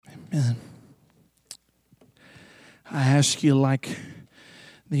And I ask you, like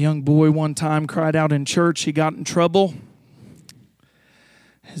the young boy one time cried out in church, he got in trouble.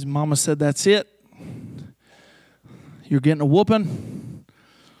 His mama said, "That's it. You're getting a whooping."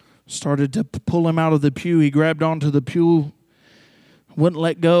 Started to pull him out of the pew. He grabbed onto the pew, wouldn't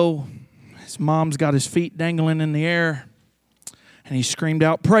let go. His mom's got his feet dangling in the air. And he screamed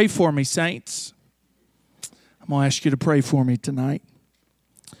out, "Pray for me, saints." I'm going to ask you to pray for me tonight.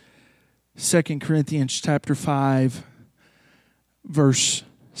 2 Corinthians chapter 5, verse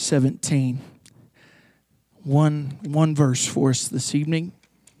 17. One verse for us this evening.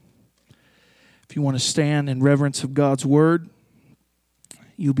 If you want to stand in reverence of God's word,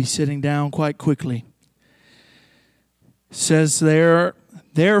 you'll be sitting down quite quickly. It says there,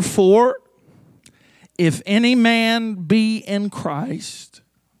 "Therefore, if any man be in Christ,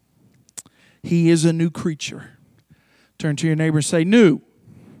 he is a new creature." Turn to your neighbor and say, "New."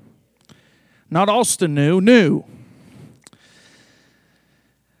 Not Austin new.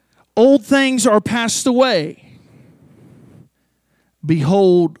 "Old things are passed away.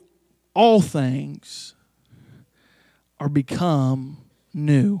 Behold, all things are become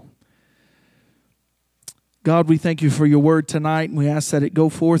new." God, we thank you for your word tonight, and we ask that it go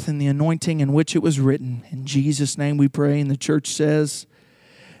forth in the anointing in which it was written. In Jesus' name we pray, and the church says,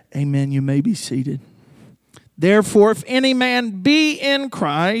 amen. You may be seated. "Therefore, if any man be in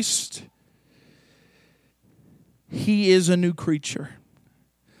Christ, he is a new creature.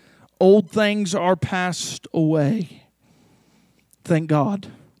 Old things are passed away." Thank God.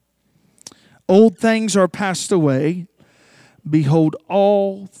 "Old things are passed away. Behold,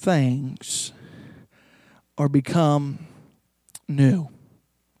 all things are become new."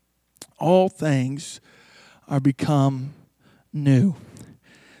 All things are become new.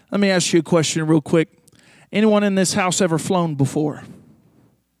 Let me ask you a question real quick. Anyone in this house ever flown before?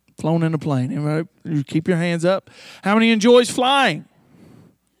 Flown in a plane? Anybody? You keep your hands up. How many enjoys flying?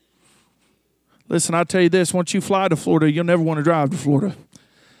 Listen, I'll tell you this. Once you fly to Florida, you'll never want to drive to Florida.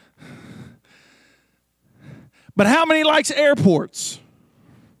 But how many likes airports?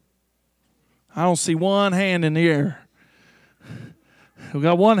 I don't see one hand in the air. We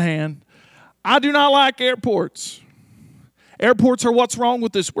got one hand. I do not like airports. Airports are what's wrong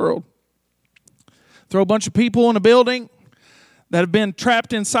with this world. Throw a bunch of people in a building that have been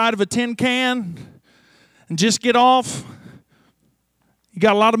trapped inside of a tin can and just get off. You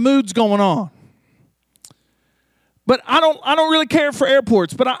got a lot of moods going on. But I don't really care for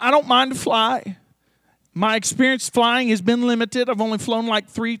airports, but I don't mind to fly. My experience flying has been limited. I've only flown like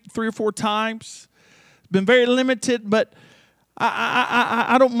three or four times. It's been very limited, but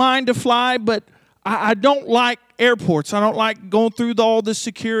I don't mind to fly, but I don't like airports. I don't like going through all the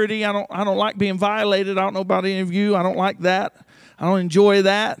security. I don't like being violated. I don't know about any of you. I don't like that. I don't enjoy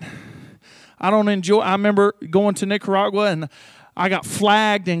that. I remember going to Nicaragua and I got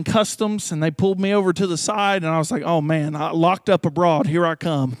flagged in customs and they pulled me over to the side and I was like, oh man, I locked up abroad. Here I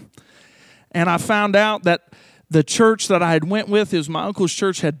come. And I found out that the church that I had went with, it was my uncle's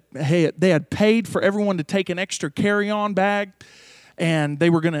church, they had paid for everyone to take an extra carry-on bag. And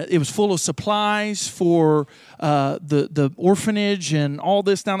it was full of supplies for the orphanage and all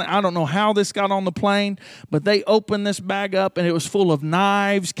this down there. I don't know how this got on the plane, but they opened this bag up and it was full of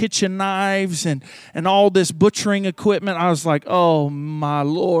knives, kitchen knives, and all this butchering equipment. I was like, oh my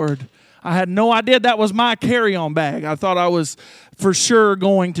Lord. I had no idea that was my carry-on bag. I thought I was for sure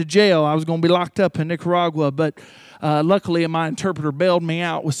going to jail. I was going to be locked up in Nicaragua, but luckily my interpreter bailed me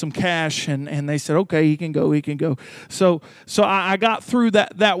out with some cash, and they said, okay, he can go. So I got through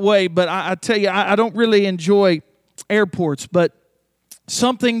that way, but I tell you, I don't really enjoy airports, but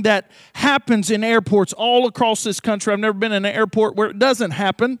something that happens in airports all across this country, I've never been in an airport where it doesn't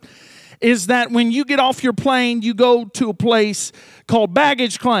happen, is that when you get off your plane, you go to a place called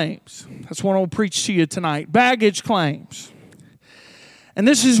baggage claims. That's what I'll preach to you tonight, baggage claims. And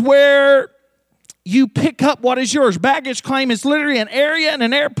this is where you pick up what is yours. Baggage claim is literally an area in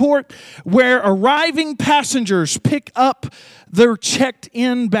an airport where arriving passengers pick up their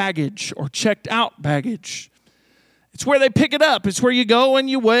checked-in baggage or checked-out baggage. It's where they pick it up. It's where you go and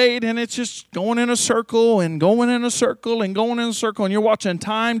you wait, and it's just going in a circle and going in a circle and going in a circle, and you're watching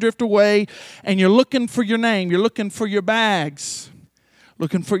time drift away, and you're looking for your name. You're looking for your bags,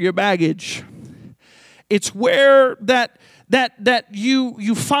 looking for your baggage. It's where that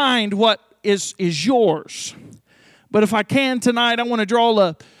you find what is yours. But if I can tonight, I want to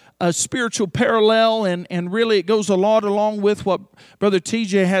draw a spiritual parallel, and really it goes a lot along with what Brother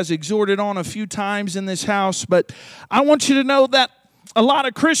TJ has exhorted on a few times in this house. But I want you to know that a lot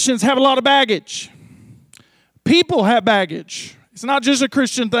of Christians have a lot of baggage. People have baggage. It's not just a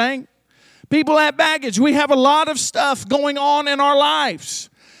Christian thing. People have baggage. We have a lot of stuff going on in our lives.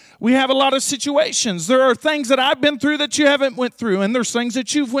 We have a lot of situations. There are things that I've been through that you haven't went through, and there's things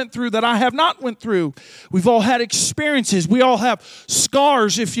that you've went through that I have not went through. We've all had experiences. We all have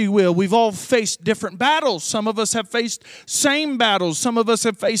scars, if you will. We've all faced different battles. Some of us have faced same battles. Some of us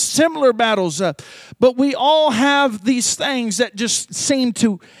have faced similar battles. But we all have these things that just seem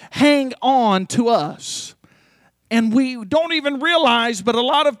to hang on to us. And we don't even realize, but a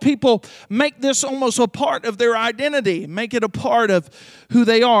lot of people make this almost a part of their identity, make it a part of who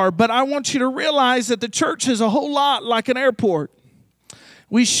they are. But I want you to realize that the church is a whole lot like an airport.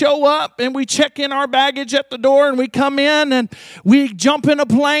 We show up and we check in our baggage at the door, and we come in and we jump in a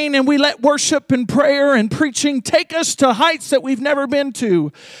plane, and we let worship and prayer and preaching take us to heights that we've never been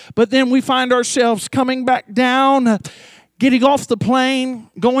to. But then we find ourselves coming back down, getting off the plane,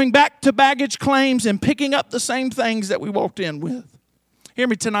 going back to baggage claims, and picking up the same things that we walked in with. Hear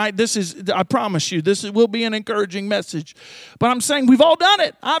me tonight. I promise you, this will be an encouraging message. But I'm saying we've all done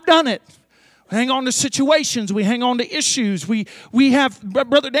it. I've done it. We hang on to situations. We hang on to issues. We have,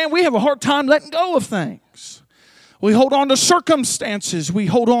 Brother Dan, we have a hard time letting go of things. We hold on to circumstances. We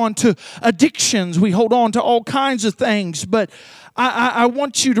hold on to addictions. We hold on to all kinds of things. But I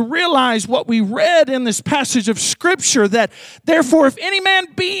want you to realize what we read in this passage of Scripture, that therefore if any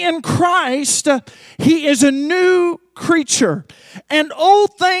man be in Christ, he is a new creature. And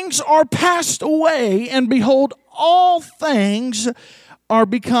old things are passed away, and behold, all things are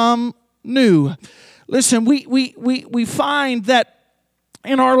become new. Listen, we find that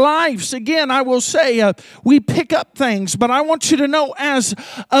in our lives, again, I will say, we pick up things, but I want you to know, as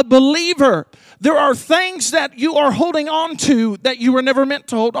a believer, there are things that you are holding on to that you were never meant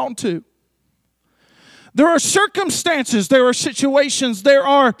to hold on to. There are circumstances, there are situations, there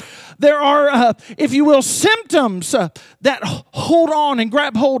are, if you will, symptoms that hold on and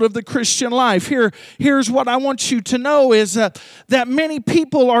grab hold of the Christian life. Here's what I want you to know is that many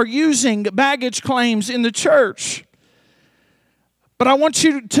people are using baggage claims in the church. But I want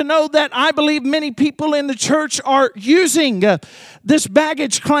you to know that I believe many people in the church are using this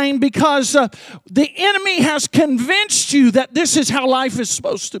baggage claim because the enemy has convinced you that this is how life is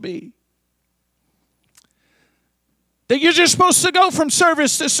supposed to be. That you're just supposed to go from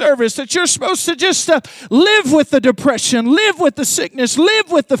service to service. That you're supposed to just live with the depression, live with the sickness, live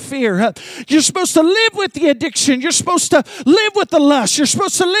with the fear. You're supposed to live with the addiction. You're supposed to live with the lust. You're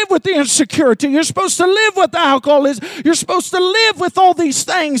supposed to live with the insecurity. You're supposed to live with the alcoholism. You're supposed to live with all these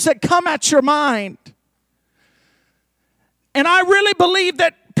things that come at your mind. And I really believe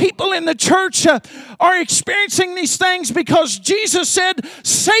that people in the church are experiencing these things because Jesus said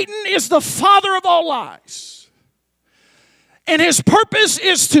Satan is the father of all lies. And his purpose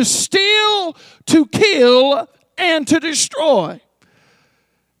is to steal, to kill, and to destroy.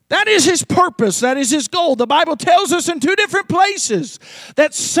 That is his purpose. That is his goal. The Bible tells us in 2 different places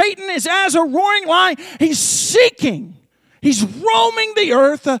that Satan is as a roaring lion. He's seeking. He's roaming the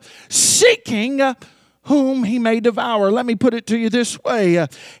earth, seeking whom he may devour. Let me put it to you this way.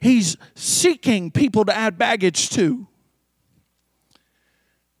 He's seeking people to add baggage to.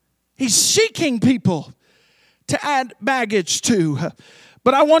 He's seeking people to add baggage to.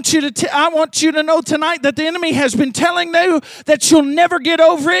 But I want you to know tonight that the enemy has been telling you that you'll never get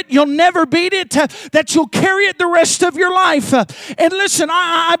over it, you'll never beat it, that you'll carry it the rest of your life. And listen,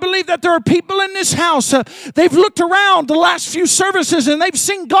 I believe that there are people in this house, they've looked around the last few services and they've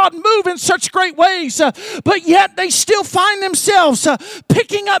seen God move in such great ways, but yet they still find themselves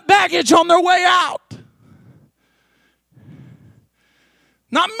picking up baggage on their way out.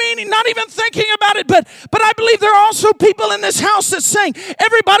 Not even thinking about it, but I believe there are also people in this house that's saying,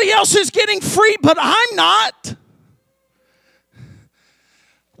 everybody else is getting free, but I'm not.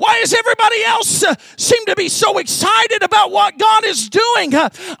 Why does everybody else seem to be so excited about what God is doing?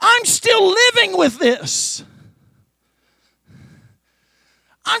 I'm still living with this.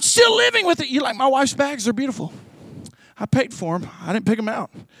 I'm still living with it. You like my wife's bags? They're beautiful. I paid for them. I didn't pick them out.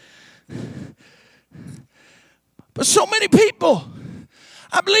 But so many people,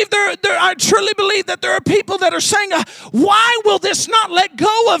 I truly believe that there are people that are saying, why will this not let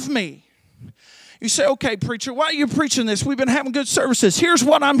go of me? You say, okay, preacher, why are you preaching this? We've been having good services. Here's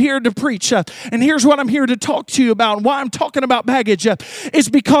what I'm here to preach, and here's what I'm here to talk to you about. And why I'm talking about baggage is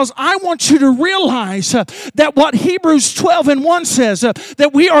because I want you to realize that what Hebrews 12:1 says, that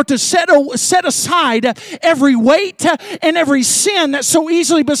we are to set aside every weight and every sin that so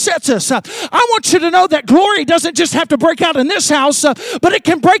easily besets us. I want you to know that glory doesn't just have to break out in this house, but it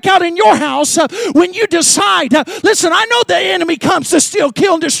can break out in your house when you decide, listen, I know the enemy comes to steal,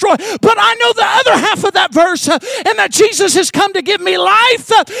 kill, and destroy, but I know the other other half of that verse, and that Jesus has come to give me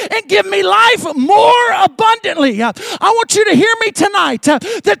life and give me life more abundantly. I want you to hear me tonight,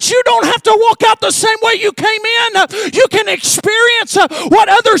 that you don't have to walk out the same way you came in. You can experience what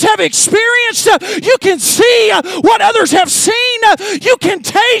others have experienced. You can see what others have seen. You can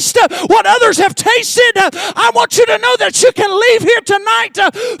taste what others have tasted. I want you to know that you can leave here tonight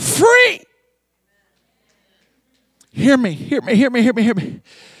free. Hear me.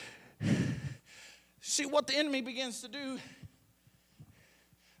 See what the enemy begins to do.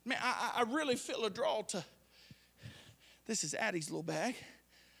 Man, I really feel a draw to. This is Addie's little bag.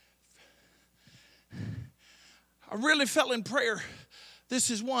 I really felt in prayer. This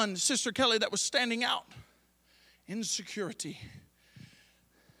is one, Sister Kelly, that was standing out. Insecurity.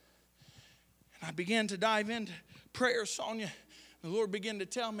 And I began to dive into prayer, Sonia. The Lord began to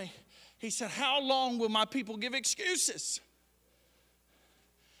tell me, He said, how long will my people give excuses?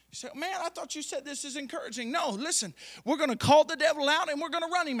 You say, man, I thought you said this is encouraging. No, listen, we're going to call the devil out and we're going to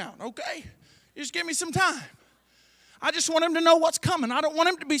run him out, okay? You just give me some time. I just want him to know what's coming. I don't want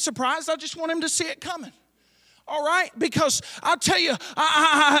him to be surprised. I just want him to see it coming. All right? Because I'll tell you,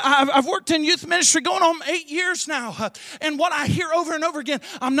 I've worked in youth ministry going on 8 years now. And what I hear over and over again,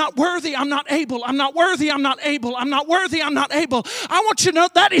 I'm not worthy, I'm not able, I'm not worthy, I'm not able, I'm not worthy, I'm not able. I want you to know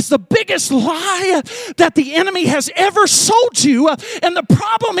that is the biggest lie that the enemy has ever sold you. And the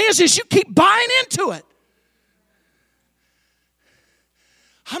problem is you keep buying into it.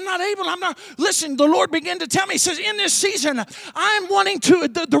 I'm not able, I'm not. Listen, the Lord began to tell me, He says, in this season, I'm wanting to,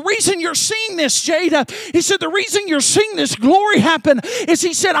 the reason you're seeing this, Jade, He said, the reason you're seeing this glory happen is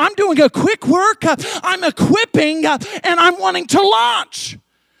He said, I'm doing a quick work, I'm equipping, and I'm wanting to launch.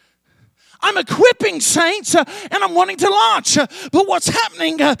 I'm equipping saints, and I'm wanting to launch. But what's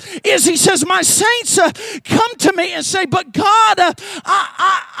happening is He says, my saints come to me and say, but God,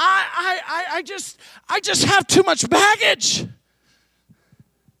 I just have too much baggage.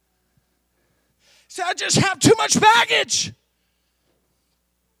 See, I just have too much baggage.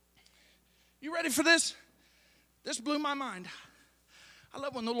 You ready for this? This blew my mind. I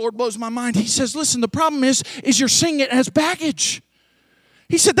love when the Lord blows my mind. He says, listen, the problem is you're seeing it as baggage.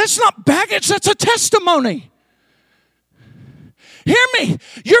 He said, that's not baggage, that's a testimony. Hear me.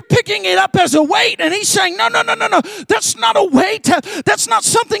 You're picking it up as a weight. And He's saying, no. That's not a weight. That's not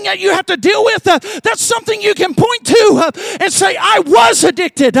something that you have to deal with. That's something you can point to and say, I was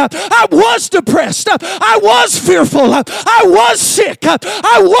addicted. I was depressed. I was fearful. I was sick.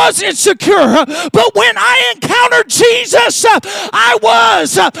 I was insecure. But when I encountered Jesus, I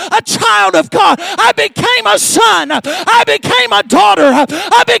was a child of God. I became a son. I became a daughter.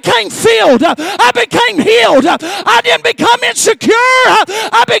 I became filled. I became healed. I didn't become insecure.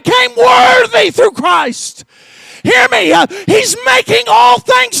 I became worthy through Christ. Hear me. He's making all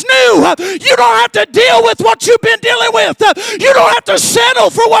things new. You don't have to deal with what you've been dealing with. You don't have to settle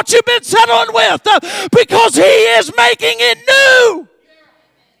for what you've been settling with because He is making it new.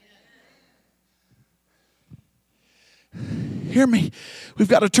 Hear me. We've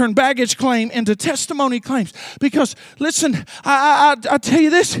got to turn baggage claim into testimony claims. Because, listen, I tell you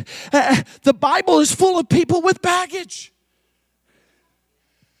this. The Bible is full of people with baggage.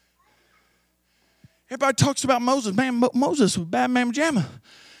 Everybody talks about Moses. Man, Moses was bad man jamma.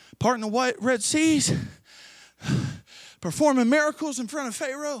 Parting the white Red Seas. Performing miracles in front of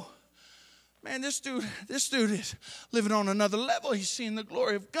Pharaoh. Man, this dude is living on another level. He's seeing the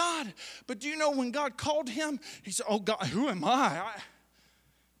glory of God. But do you know when God called him, he said, oh God, who am I?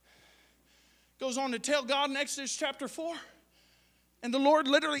 Goes on to tell God in Exodus chapter 4. And the Lord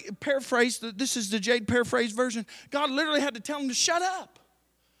literally paraphrased, this is the Jade paraphrase version. God literally had to tell him to shut up.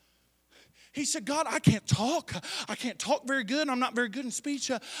 He said, God, I can't talk. I can't talk very good. I'm not very good in speech.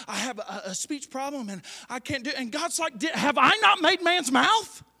 I have a speech problem and I can't do it. And God's like, have I not made man's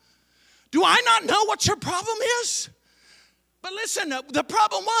mouth? Do I not know what your problem is? But listen, the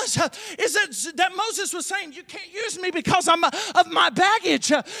problem was that Moses was saying, you can't use me because I'm of my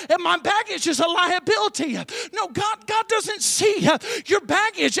baggage. And my baggage is a liability. No, God doesn't see your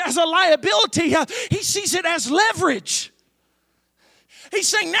baggage as a liability. He sees it as leverage. He's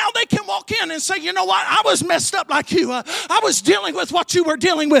saying now they can walk in and say, you know what? I was messed up like you. I was dealing with what you were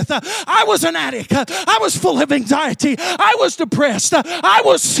dealing with. I was an addict. I was full of anxiety. I was depressed. I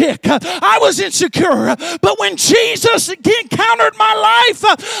was sick. I was insecure. But when Jesus encountered my life,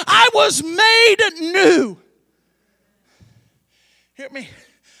 I was made new. Hear me.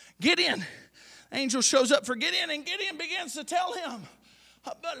 Gideon. Angel shows up for Gideon, and Gideon begins to tell him,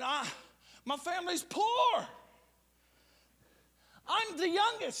 but my family's poor. I'm the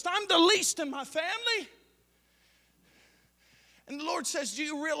youngest. I'm the least in my family. And the Lord says, do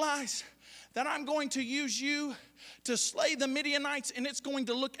you realize that I'm going to use you to slay the Midianites, and it's going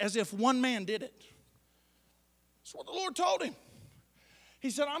to look as if one man did it. That's what the Lord told him. He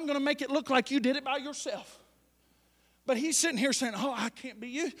said, I'm going to make it look like you did it by yourself. But he's sitting here saying, oh, I can't be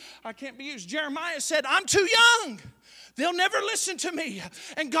used. I can't be used. Jeremiah said, I'm too young. They'll never listen to me.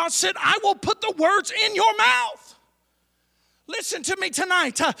 And God said, I will put the words in your mouth. Listen to me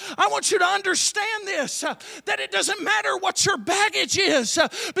tonight. I want you to understand this, that it doesn't matter what your baggage is,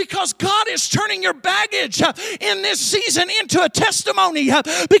 because God is turning your baggage in this season into a testimony,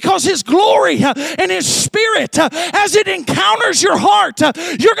 because His glory and His Spirit, as it encounters your heart,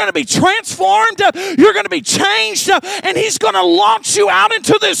 you're going to be transformed, you're going to be changed, and He's going to launch you out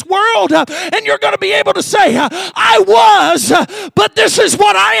into this world, and you're going to be able to say, I was, but this is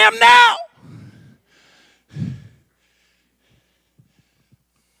what I am now.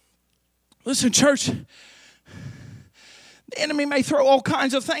 Listen, church, the enemy may throw all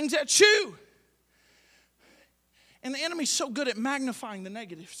kinds of things at you. And the enemy's so good at magnifying the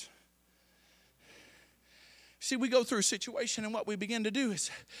negatives. See, we go through a situation, and what we begin to do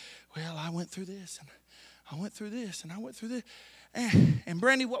is, well, I went through this, and I went through this, and I went through this. And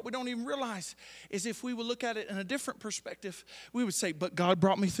Brandy, what we don't even realize is if we would look at it in a different perspective, we would say, but God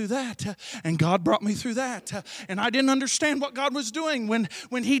brought me through that, and God brought me through that, and I didn't understand what God was doing when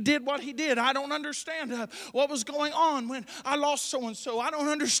He did what He did. I don't understand what was going on when I lost so-and-so. I don't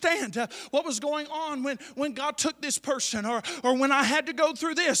understand what was going on when God took this person, or when I had to go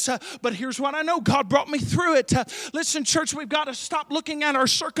through this, but here's what I know, God brought me through it. Listen, church, we've got to stop looking at our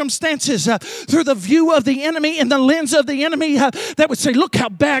circumstances through the view of the enemy and the lens of the enemy, that would say, look how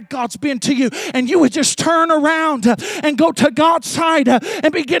bad God's been to you. And you would just turn around and go to God's side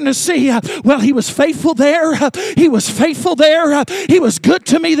and begin to see, well, He was faithful there. He was faithful there. He was good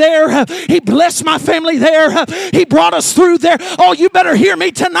to me there. He blessed my family there. He brought us through there. Oh, you better hear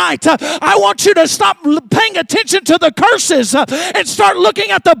me tonight. I want you to stop paying attention to the curses and start looking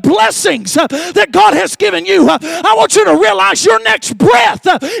at the blessings that God has given you. I want you to realize your next breath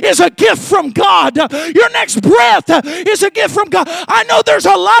is a gift from God. Your next breath is a gift from God. I know there's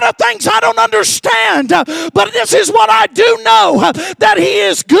a lot of things I don't understand, but this is what I do know, that He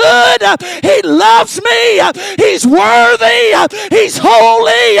is good, He loves me, He's worthy, He's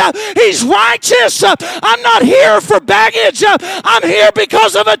holy, He's righteous. I'm not here for baggage. I'm here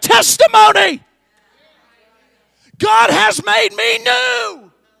because of a testimony. God has made me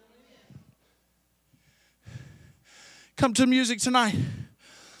new. Come to music tonight.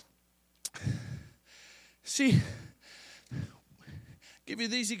 See, give you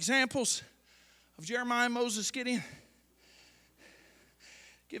these examples of Jeremiah, Moses, Gideon.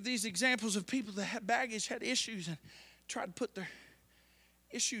 Give these examples of people that had baggage, had issues, and tried to put their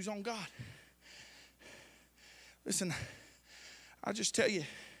issues on God. Listen, I'll just tell you,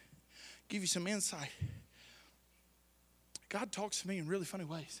 give you some insight. God talks to me in really funny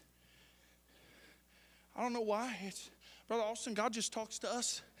ways. I don't know why. Brother Austin, God just talks to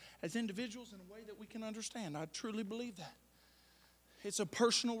us as individuals in a way that we can understand. I truly believe that. It's a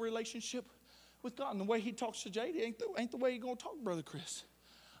personal relationship with God. And the way He talks to JD ain't the way He's going to talk, Brother Chris.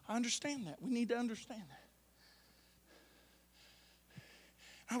 I understand that. We need to understand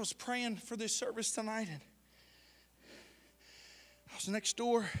that. I was praying for this service tonight, and I was next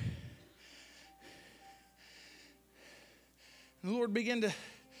door. And the Lord began to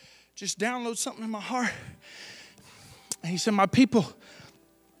just download something in my heart. And He said, my people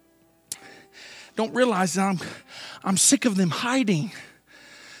don't realize that I'm sick of them hiding.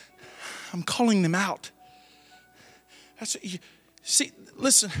 I'm calling them out. See,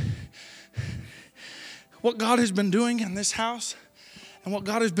 listen. What God has been doing in this house and what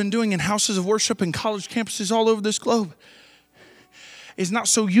God has been doing in houses of worship and college campuses all over this globe is not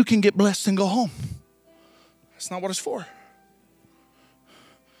so you can get blessed and go home. That's not what it's for.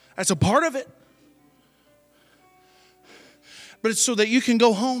 That's a part of it. But it's so that you can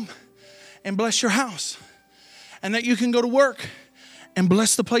go home and bless your house. And that you can go to work and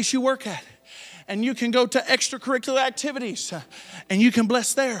bless the place you work at. And you can go to extracurricular activities and you can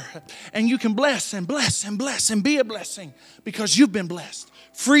bless there. And you can bless and bless and bless and be a blessing because you've been blessed.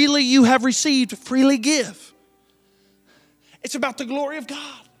 Freely you have received, freely give. It's about the glory of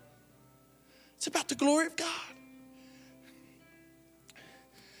God. It's about the glory of God.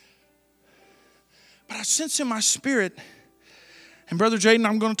 But I sense in my spirit, and Brother Jaden,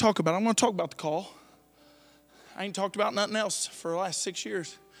 I'm going to talk about the call. I ain't talked about nothing else for the last 6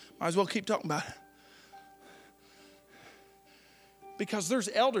 years. Might as well keep talking about it. Because there's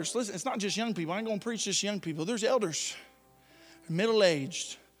elders. Listen, it's not just young people. I ain't going to preach just young people. There's elders,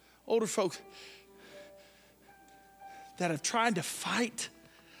 middle-aged, older folks that have tried to fight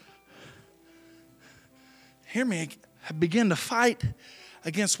hear me, have begun to fight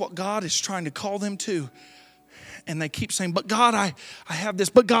against what God is trying to call them to. And they keep saying, but God, I have this,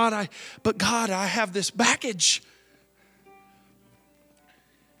 but God, I have this baggage.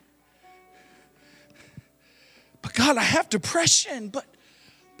 But God, I have depression, but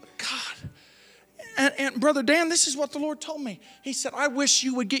God. And Brother Dan, this is what the Lord told me. He said, I wish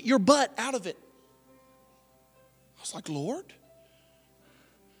you would get your butt out of it. I was like, Lord?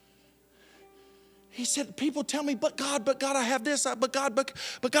 He said, people tell me, but God, I have this, but God,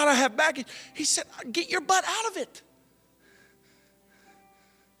 I have baggage. He said, get your butt out of it.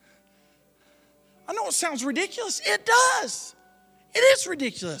 I know it sounds ridiculous. It does. It is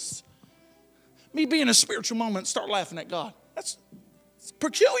ridiculous. Me being a spiritual moment, start laughing at God. It's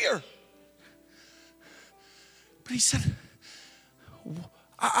peculiar. But he said,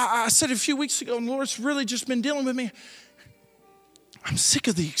 I said a few weeks ago, and the Lord's really just been dealing with me. I'm sick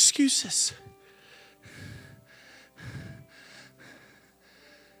of the excuses.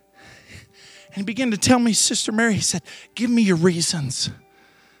 And he began to tell me, Sister Mary, he said, give me your reasons.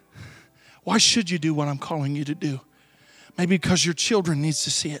 Why should you do what I'm calling you to do? Maybe because your children needs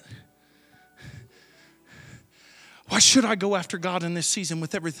to see it. Why should I go after God in this season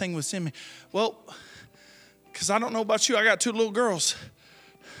with everything within me? Well, because I don't know about you, I got 2 little girls.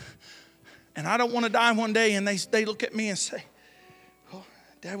 And I don't want to die one day and they look at me and say, oh,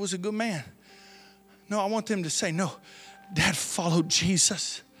 Dad was a good man. No, I want them to say, no, Dad followed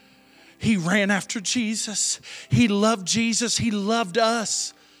Jesus. He ran after Jesus. He loved Jesus. He loved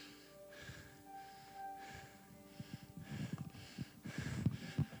us.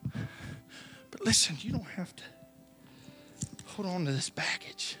 But listen, you don't have to hold on to this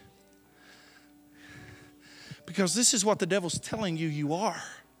baggage. Because this is what the devil's telling you you are.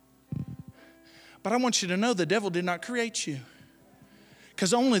 But I want you to know the devil did not create you.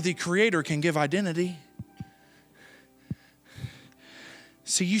 Because only the Creator can give identity.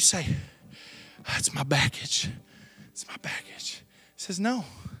 See, you say, it's my baggage. It's my baggage. He says, no.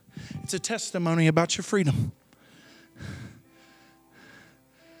 It's a testimony about your freedom.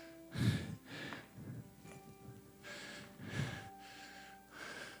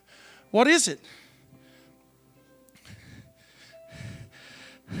 What is it?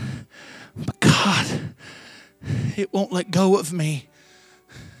 But God, it won't let go of me.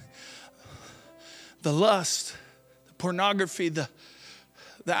 The lust, the pornography, the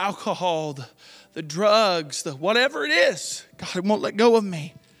alcohol, the drugs, the whatever it is, God, it won't let go of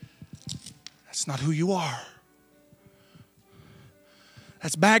me. That's not who you are.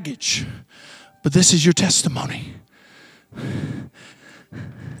 That's baggage. But this is your testimony.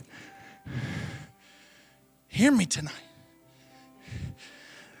 Hear me tonight.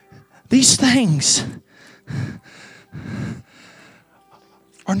 These things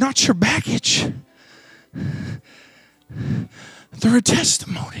are not your baggage. They're a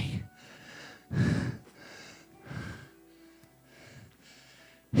testimony.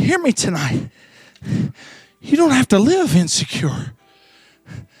 Hear me tonight. You don't have to live insecure.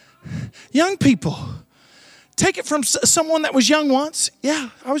 Young people, take it from someone that was young once. Yeah,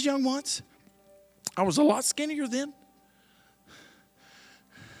 I was young once. I was a lot skinnier then.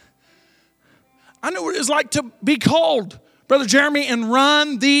 I knew what it was like to be called, Brother Jeremy, and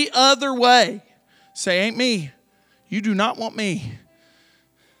run the other way. Say, ain't me. You do not want me.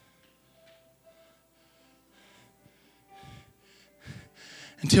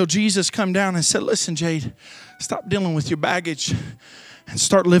 Until Jesus come down and said, listen, Jade, stop dealing with your baggage and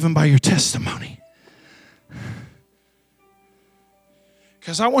start living by your testimony.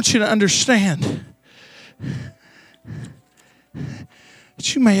 Because I want you to understand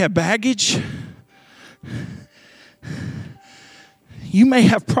that you may have baggage. You may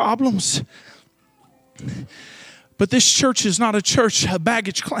have problems. But this church is not a church of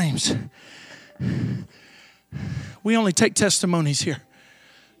baggage claims. We only take testimonies here.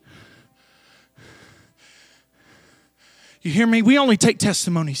 You hear me? We only take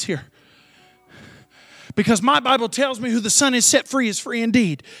testimonies here. Because my Bible tells me who the Son is set free is free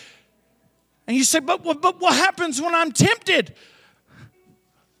indeed. And you say, but what happens when I'm tempted?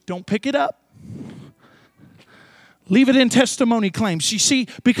 Don't pick it up. Leave it in testimony claims. You see,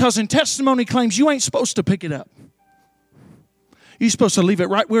 because in testimony claims, you ain't supposed to pick it up. You're supposed to leave it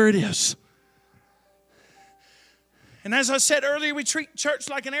right where it is. And as I said earlier, we treat church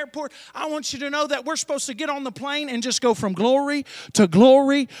like an airport. I want you to know that we're supposed to get on the plane and just go from glory to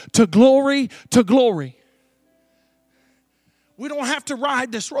glory to glory to glory. We don't have to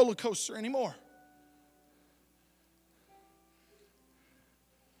ride this roller coaster anymore.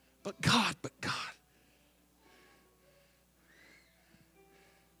 But God.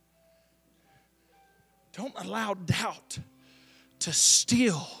 Don't allow doubt to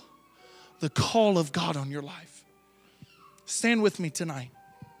steal the call of God on your life. Stand with me tonight.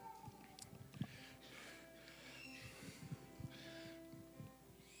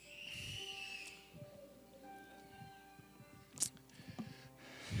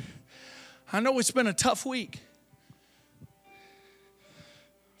 I know it's been a tough week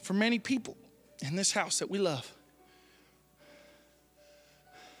for many people in this house that we love.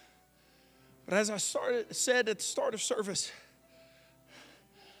 But as I said at the start of service,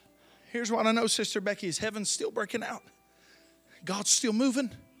 here's what I know, Sister Becky, is heaven's still breaking out. God's still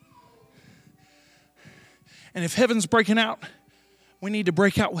moving. And if heaven's breaking out, we need to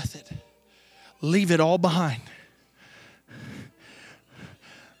break out with it. Leave it all behind.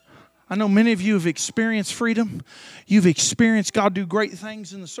 I know many of you have experienced freedom. You've experienced God do great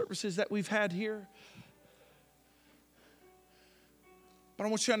things in the services that we've had here. But I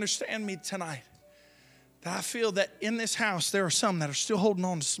want you to understand me tonight, that I feel that in this house there are some that are still holding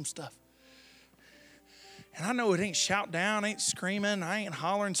on to some stuff. And I know it ain't shout down, ain't screaming, I ain't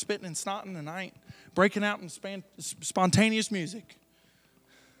hollering, spitting, and snotting, and I ain't breaking out in spontaneous music.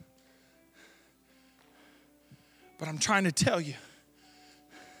 But I'm trying to tell you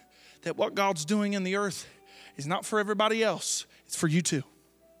that what God's doing in the earth is not for everybody else. It's for you too.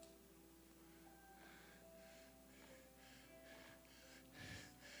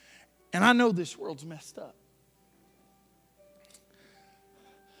 And I know this world's messed up.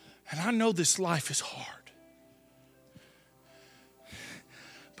 And I know this life is hard.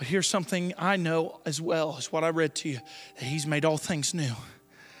 But here's something I know as well as what I read to you, that He's made all things new.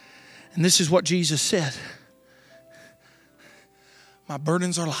 And this is what Jesus said. My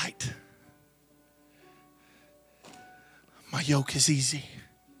burdens are light. My yoke is easy.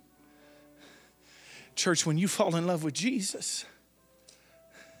 Church, when you fall in love with Jesus,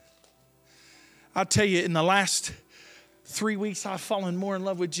 I'll tell you, in the last 3 weeks, I've fallen more in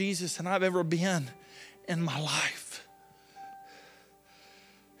love with Jesus than I've ever been in my life.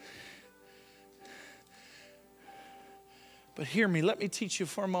 But hear me, let me teach you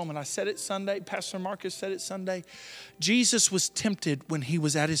for a moment. I said it Sunday, Pastor Marcus said it Sunday. Jesus was tempted when He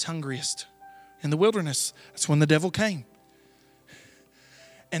was at His hungriest in the wilderness. That's when the devil came.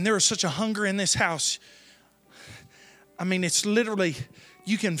 And there is such a hunger in this house. I mean, it's literally,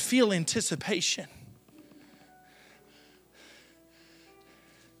 you can feel anticipation.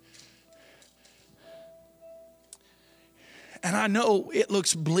 And I know it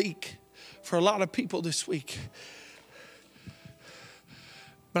looks bleak for a lot of people this week.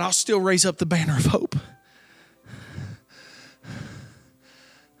 But I'll still raise up the banner of hope.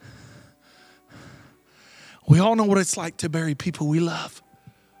 We all know what it's like to bury people we love.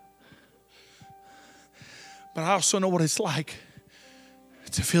 But I also know what it's like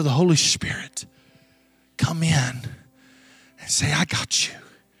to feel the Holy Spirit come in and say, I got you.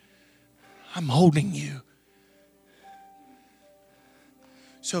 I'm holding you.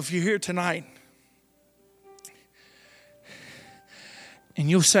 So if you're here tonight and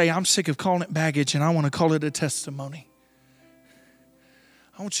you'll say, I'm sick of calling it baggage and I want to call it a testimony,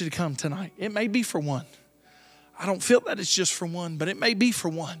 I want you to come tonight. It may be for one. I don't feel that it's just for one, but it may be for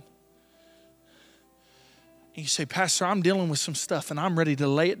one. And you say, Pastor, I'm dealing with some stuff and I'm ready to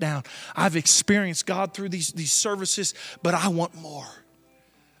lay it down. I've experienced God through these services, but I want more.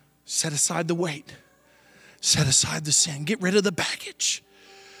 Set aside the weight. Set aside the sin. Get rid of the baggage.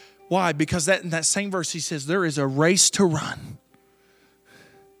 Why? Because in that same verse he says, there is a race to run.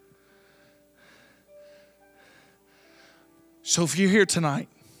 So if you're here tonight,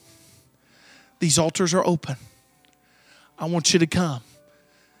 these altars are open. I want you to come.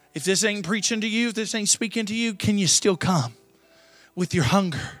 If this ain't preaching to you, if this ain't speaking to you, can you still come with your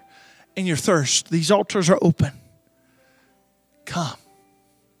hunger and your thirst? These altars are open. Come.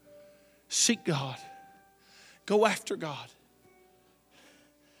 Seek God. Go after God.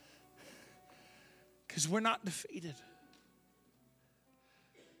 Because we're not defeated.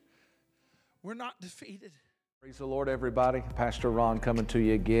 We're not defeated. Praise the Lord, everybody. Pastor Ron coming to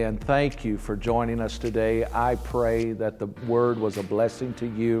you again. Thank you for joining us today. I pray that the word was a blessing to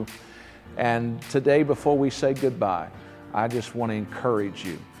you. And today, before we say goodbye, I just want to encourage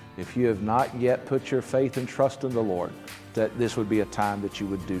you. If you have not yet put your faith and trust in the Lord, that this would be a time that you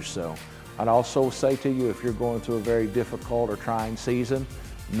would do so. I'd also say to you, if you're going through a very difficult or trying season,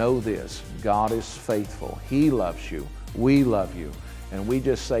 know this: God is faithful. He loves you. We love you. And we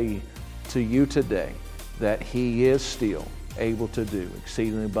just say to you today that He is still able to do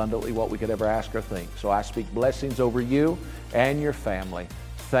exceedingly abundantly what we could ever ask or think. So I speak blessings over you and your family.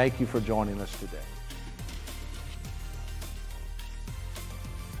 Thank you for joining us today.